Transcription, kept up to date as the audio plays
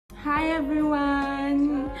Hi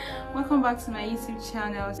everyone, welcome back to my YouTube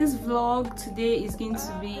channel. This vlog today is going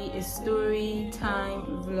to be a story time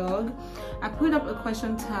vlog. I put up a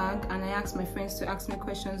question tag and I asked my friends to ask me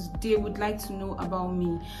questions they would like to know about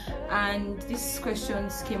me, and these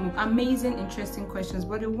questions came up, amazing, interesting questions,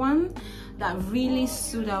 but the one that really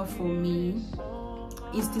stood out for me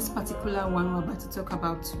is this particular one we're about to talk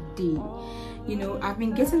about today. You know, I've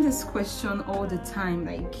been getting this question all the time,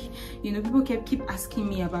 like, you know, people keep asking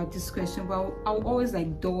me about this question, but I'll always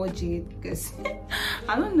like dodge it because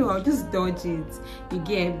I don't know, I'll just dodge it, you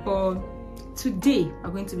get. But today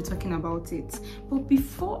we're going to be talking about it. But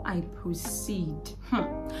before I proceed,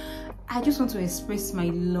 I just want to express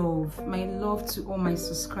my love to all my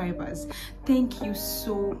subscribers. Thank you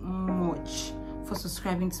so much for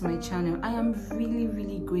subscribing to my channel. I am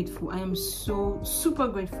really grateful. I am so super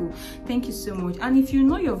grateful. Thank you so much. And if you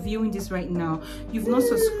know you're viewing this right now, you've not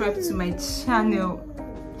subscribed to my channel,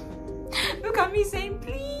 look at me saying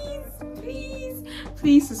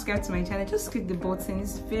please subscribe to my channel. Just click the button.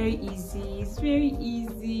 It's very easy.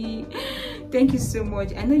 Thank you so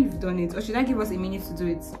much. I know you've done it. Or should I give us a minute to do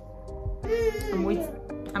it?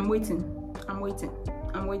 I'm waiting.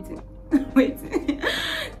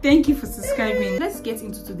 Thank you for subscribing. Let's get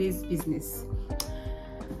into today's business.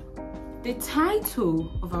 The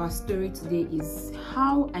title of our story today is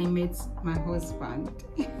How I Met My Husband.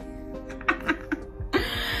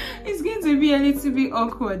 It's going to be a little bit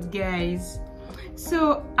awkward, guys.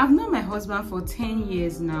 So I've known my husband for 10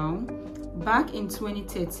 years now. Back in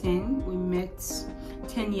 2013 we met.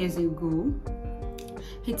 10 years ago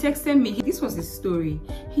he texted me. This was his story.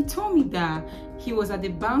 He told me that he was at the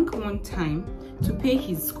bank one time to pay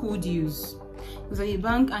his school dues. He was at the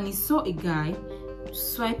bank and he saw a guy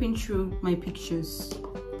swiping through my pictures.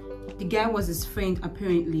 The guy was his friend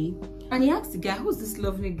apparently, and he asked the guy, who's this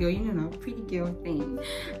lovely girl, you know, pretty girl thing.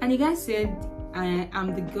 And the guy said,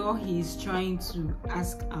 I'm the girl he's trying to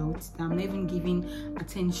ask out, that I'm not even giving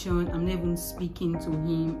attention, I'm not even speaking to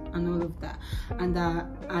him and all of that, and that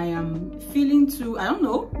I am feeling too, I don't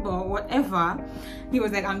know, but whatever. He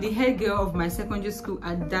was like, I'm the head girl of my secondary school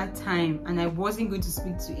at that time and I wasn't going to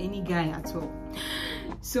speak to any guy at all.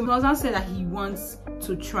 So my husband said that he wants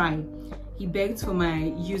to try. He begged for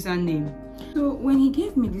my username. So when he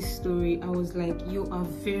gave me this story, I was like, you are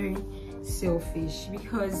very selfish,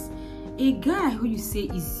 because a guy who you say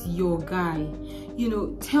is your guy, you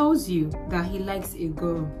know, tells you that he likes a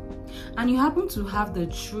girl, and you happen to have the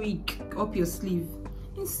trick up your sleeve.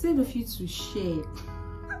 Instead of you to share,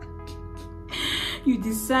 you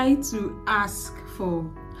decide to ask for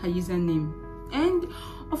her username. And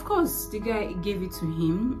of course the guy gave it to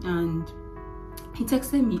him and he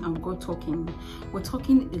texted me and we got talking. We're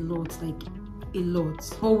talking a lot, like a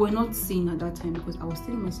lot, but we're not seeing at that time because I was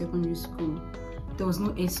still in my secondary school. There was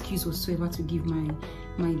no excuse whatsoever to give my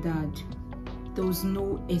dad. There was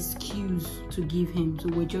no excuse to give him. So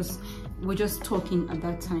we're just talking at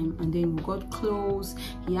that time, and then we got close.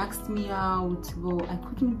 He asked me out, but I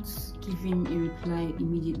couldn't give him a reply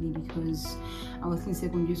immediately because I was in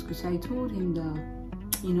secondary school. So I told him that,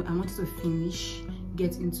 you know, I wanted to finish,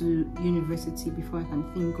 get into university before I can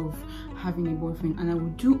think of having a boyfriend, and I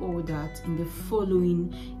would do all that in the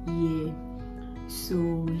following year.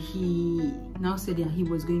 So he now said that he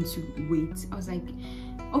was going to wait. I was like,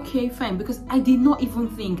 okay, fine, because I did not even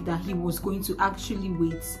think that he was going to actually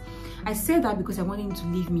wait. I said that because I wanted him to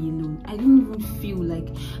leave me alone. I didn't even feel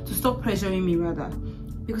like, to stop pressuring me rather,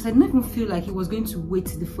 because I didn't even feel like he was going to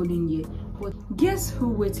wait the following year. But guess who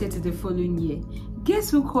waited to the following year? Guess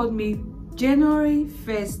who called me January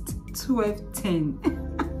 1st, 12/10?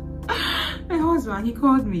 My husband, he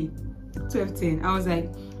called me 12/10. I was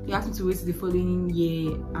like, you asked me to wait till the following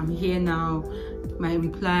year. I'm here now. My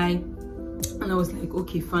reply, and I was like,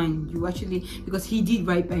 okay, fine. You actually, because he did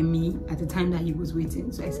right by me at the time that he was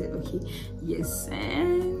waiting. So I said, okay, yes.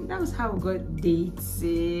 And that was how we got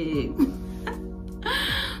dated.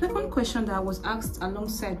 The one question that I was asked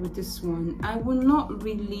alongside with this one, I will not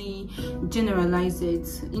really generalize it.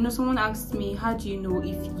 You know, someone asked me, how do you know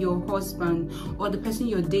if your husband or the person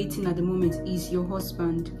you're dating at the moment is your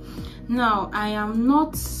husband? Now, I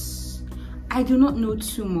do not know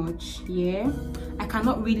too much. I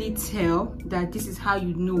cannot really tell that this is how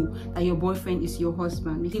you know that your boyfriend is your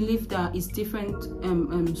husband. I believe that it's different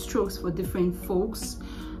strokes for different folks.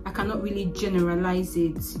 I cannot really generalize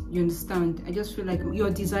it. You understand? I just feel like your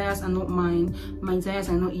desires are not mine, my desires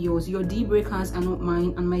are not yours, your deal breakers are not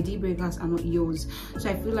mine, and my deal breakers are not yours. So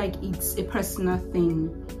I feel like it's a personal thing.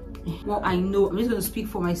 Well, I know, I'm just going to speak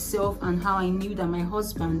for myself and how I knew that my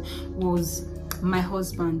husband was my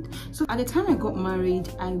husband. So at the time I got married,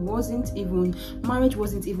 marriage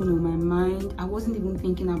wasn't even on my mind. I wasn't even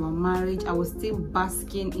thinking about marriage. I was still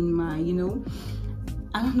basking in my, you know,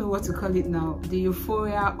 I don't know what to call it now, the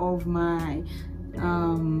euphoria of my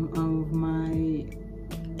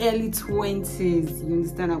early 20s. You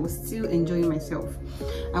understand? I was still enjoying myself.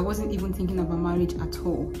 I wasn't even thinking about marriage at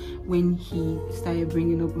all when he started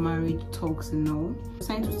bringing up marriage talks and all.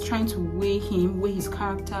 I was trying to weigh his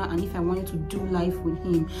character, and if I wanted to do life with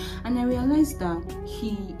him. And I realized that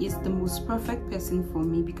he is the most perfect person for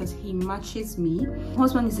me because he matches me. My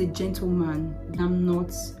husband is a gentleman. I'm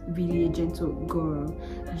not really a gentle girl.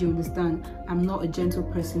 You understand? I'm not a gentle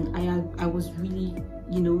person. I was really,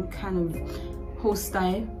 you know, kind of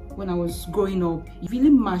hostile when I was growing up. It really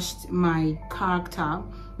matched my character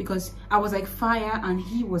because I was like fire and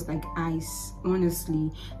he was like ice.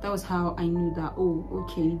 Honestly, that was how I knew that, oh,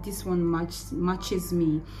 okay, this one matches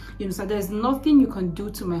me. You know, so there's nothing you can do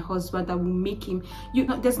to my husband that will make him,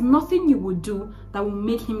 there's nothing you would do that will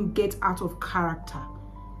make him get out of character.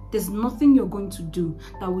 There's nothing you're going to do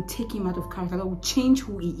that will take him out of character, that will change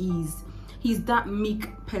who he is. He's that meek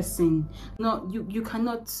person. No, you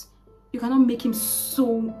cannot make him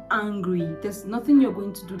so angry. There's nothing you're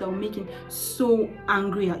going to do that will make him so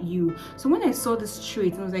angry at you. So when I saw this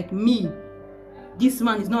trait, I was like, this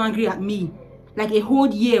man is not angry at me. Like a whole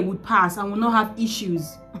year would pass, I will not have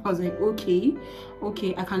issues. I was like, okay,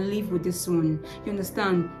 I can live with this one. You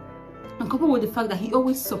understand? And coupled with the fact that he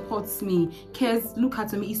always supports me, cares, look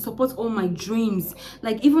at me, he supports all my dreams.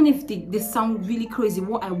 Like even if they sound really crazy,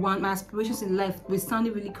 what I want, my aspirations in life were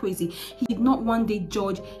sounding really crazy, he did not one day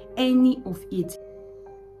judge any of it.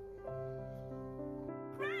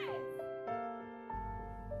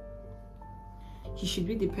 He should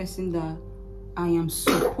be the person that I am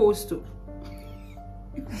supposed to.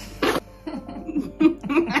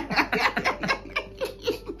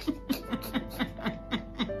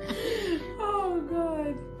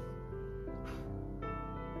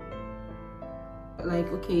 Like,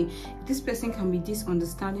 okay, this person can be this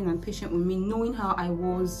understanding and patient with me, knowing how I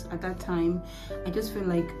was at that time. I just feel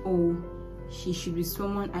like, oh, she should be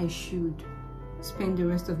someone I should spend the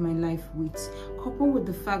rest of my life with. Coupled with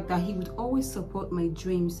the fact that he would always support my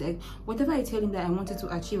dreams. Like whatever I tell him that I wanted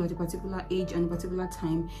to achieve at a particular age and a particular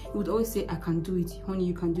time, he would always say, I can do it, honey,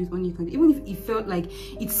 you can do it, honey, you can do it. Even if it felt like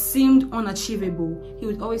it seemed unachievable, he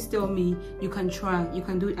would always tell me, you can try, you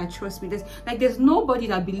can do it, I trust me. There's nobody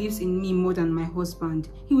that believes in me more than my husband.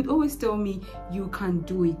 He would always tell me, you can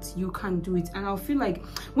do it, you can do it. And I'll feel like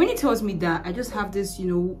when he tells me that, I just have this, you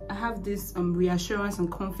know, I have this reassurance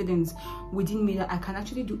and confidence within me that I can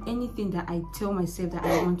actually do anything that I tell myself that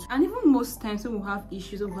I want to. And even most times when we have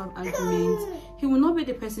issues or we have arguments, he will not be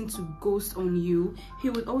the person to ghost on you. He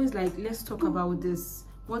would always like, let's talk about this.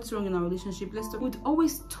 What's wrong in our relationship? Let's talk. He would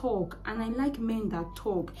always talk, and I like men that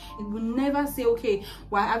talk. He would never say, okay,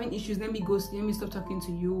 we're having issues, let me ghost, let me stop talking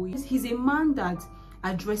to you. He's a man that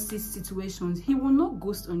addresses situations. He will not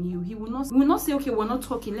ghost on you. He will not say, okay, we're not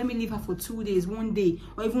talking, let me leave her for 2 days, 1 day,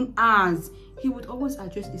 or even hours. He would always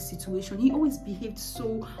address the situation. He always behaved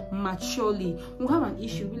so maturely. We'll have an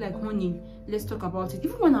issue, be like, honey, let's talk about it.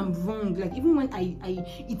 Even when I'm wrong, like even when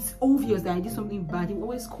it's obvious that I did something bad, he will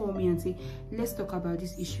always call me and say, let's talk about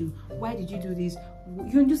this issue. Why did you do this?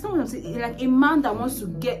 You understand what I'm saying? Like a man that wants to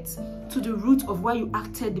get to the root of why you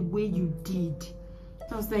acted the way you did.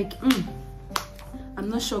 So I was like, I'm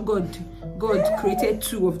not sure God created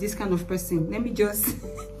two of this kind of person. Let me just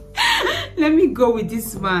let me go with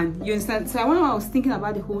this man. You understand? So when I was thinking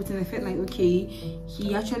about the whole thing, I felt like, okay,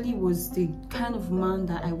 he actually was the kind of man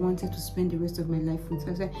that I wanted to spend the rest of my life with. So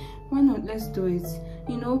I was like, why not? Let's do it.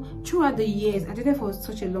 You know, throughout the years, I dated for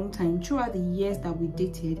such a long time. Throughout the years that we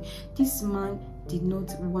dated, this man did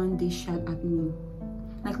not one day shout at me.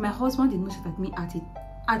 Like my husband did not shout at me at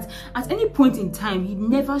any point in time. He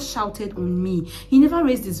never shouted on me. He never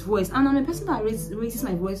raised his voice. And I'm a person that raises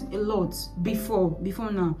my voice a lot before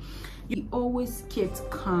now. He always kept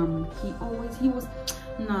calm. He was,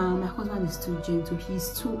 nah, my husband is too gentle. He's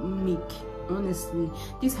too meek. Honestly,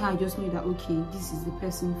 this is how I just knew that, okay, this is the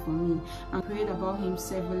person for me. I prayed about him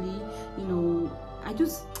severally. You know,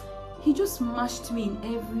 he just matched me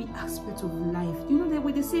in every aspect of life. You know, that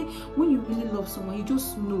way they say when you really love someone, you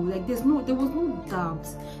just know. Like there was no doubt.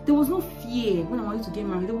 There was no fear when I wanted to get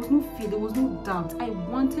married. There was no fear, there was no doubt. I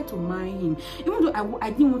wanted to marry him. Even though I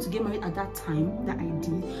didn't want to get married at that time that I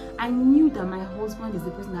did, I knew that my husband is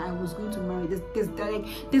the person that I was going to marry.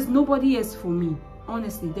 There's nobody else for me.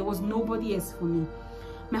 Honestly, there was nobody else for me.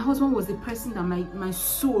 My husband was the person that my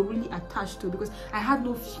soul really attached to, because I had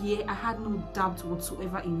no fear, I had no doubt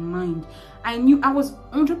whatsoever in mind. I knew, I was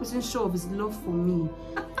 100% sure of his love for me.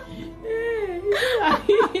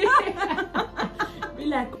 Be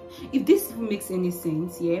like, if this even makes any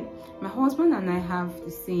sense, yeah, my husband and I have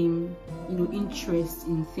the same, you know, interest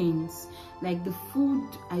in things. Like the food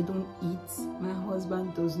I don't eat, my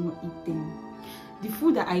husband does not eat them. The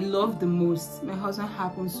food that I love the most, my husband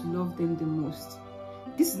happens to love them the most.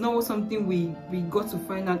 This is not something we got to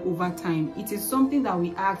find out over time. It is something that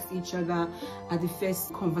we asked each other at the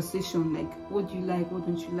first conversation, like, what do you like, what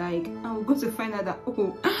don't you like? And we got to find out that,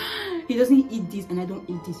 oh, he doesn't eat this and I don't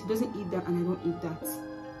eat this. He doesn't eat that and I don't eat that.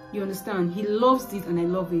 You understand? He loves this and I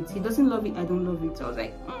love it. He doesn't love it, I don't love it. So I was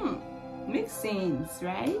like, makes sense,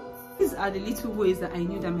 right? These are the little ways that I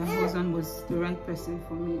knew that my husband was the right person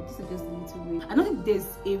for me. These are just the little ways. I don't think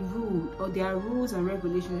there's a rule, or there are rules and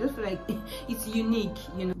regulations. I just feel like it's unique,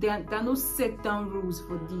 you know. There are no set down rules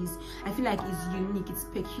for this. I feel like it's unique, it's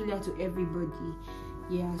peculiar to everybody.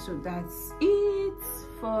 Yeah, so that's it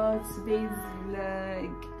for today's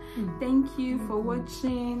vlog. Thank you for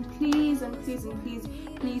watching. Please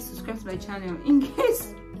subscribe to my channel in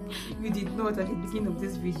case you did not at the beginning of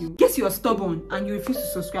this video. In case you are stubborn and you refuse to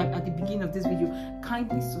subscribe at the beginning of this video,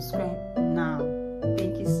 kindly subscribe now.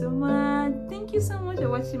 Thank you so much. Thank you so much for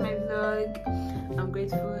watching my vlog. I'm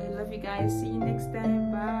grateful. I love you guys. See you next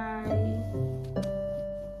time. Bye.